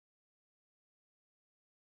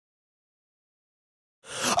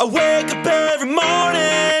I wake up every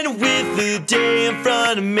morning with the day in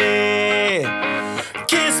front of me.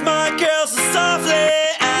 Kiss my girl so softly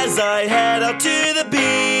as I head out to the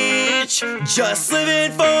beach. Just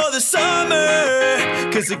living for the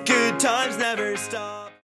summer, 'cause the good times never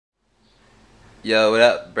stop. Yo, what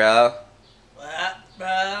up, bro? What up,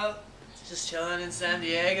 bro? Just chilling in San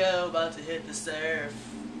Diego, about to hit the surf.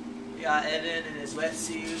 We got Evan in his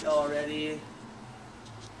wetsuit already.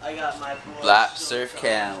 I got my boy Blap Surf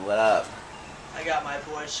Cam, what up? I got my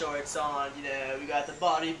boy shorts on, you know, we got the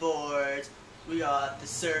bodyboards, we got the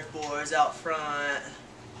surfboards out front,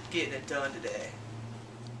 getting it done today.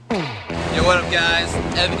 Yo, what up, guys?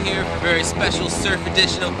 Evan here for a very special surf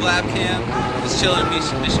edition of Blap Cam. Just chilling at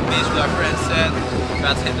Mission Beach with our friend Seth.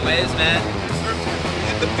 About to hit the waves, man.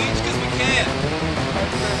 Hit the beach because we can.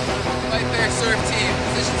 White Bear Surf Team,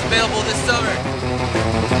 positions available this summer.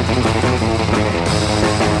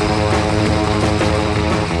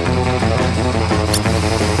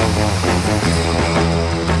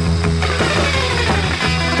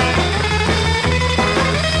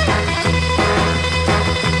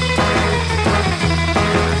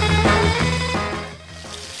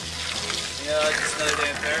 Just another day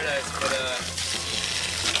in paradise, but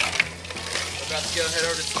we're about to go head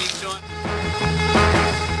over to Speak Joint,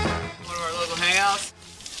 one of our local hangouts.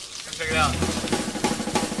 Come check it out.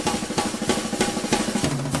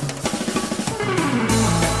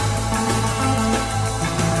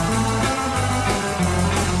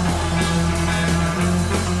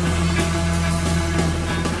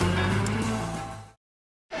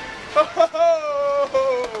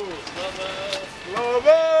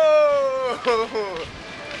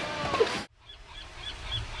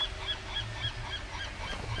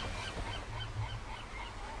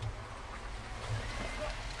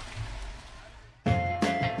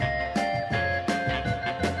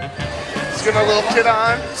 Get my little kid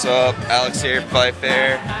on. What's up? Alex here, Five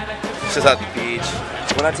Fair. Just at the beach.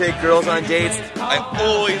 When I take girls on dates, I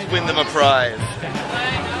always win them a prize.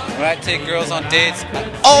 When I take girls on dates, I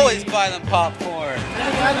always buy them popcorn.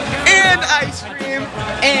 And ice cream.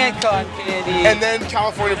 And cotton candy. And then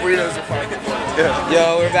California burritos are fun. Yeah.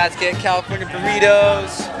 Yo, we're about to get California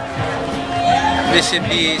burritos. Mission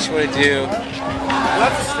Beach, what it do?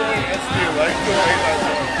 That's a story. That's new. Like,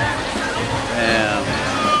 Damn.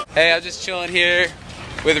 Hey, I'm just chilling here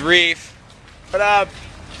with Reef. what up?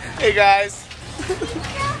 Hey guys.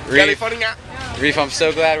 California. Reef, I'm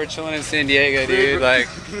so glad we're chilling in San Diego, dude. Like,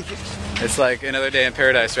 it's like another day in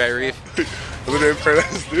paradise, right, Reef? Another day in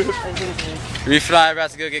paradise, dude. Reef and I are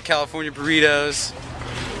about to go get California burritos,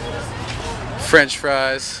 French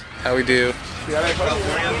fries. How we do?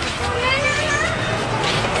 California.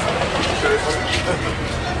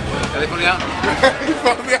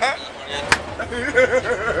 California?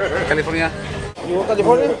 California? You want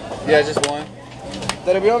California? Yeah, just one.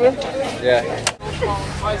 That'll be on there? Yeah.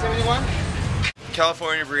 571?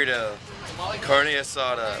 California burrito, carne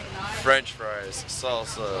asada, French fries,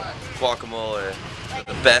 salsa, guacamole.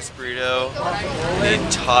 The best burrito in the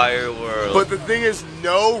entire world. But the thing is,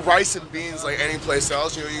 no rice and beans like any place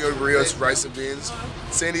else. You know, you go to burritos, rice and beans.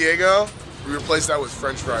 San Diego, we replaced that with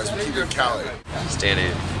French fries. We keep it in Cali.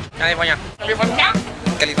 Standard. California.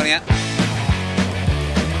 California?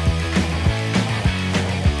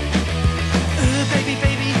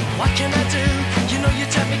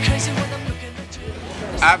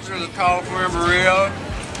 After the California burrito,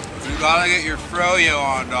 you gotta get your froyo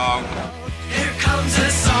on, dog. Here comes the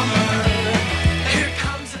summer. Here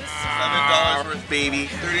comes the $7 worth, baby.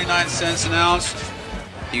 39 cents an ounce.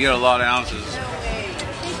 You get a lot of ounces.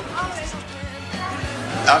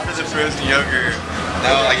 After the frozen yogurt,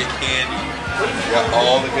 now I get candy. You got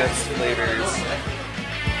all the good flavors.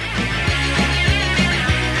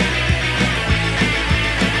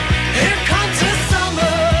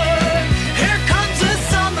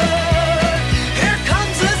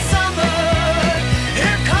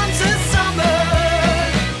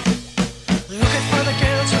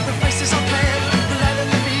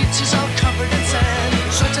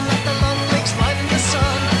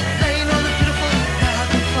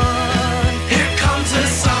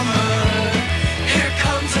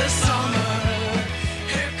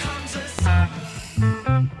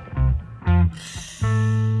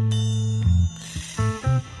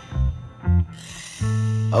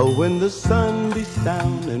 Oh, when the sun beats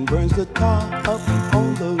down and burns the tar up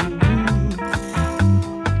on the roof,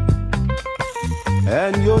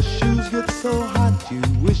 and your shoes get so hot you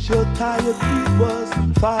wish your tired feet was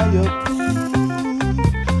fireproof.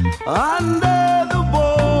 Under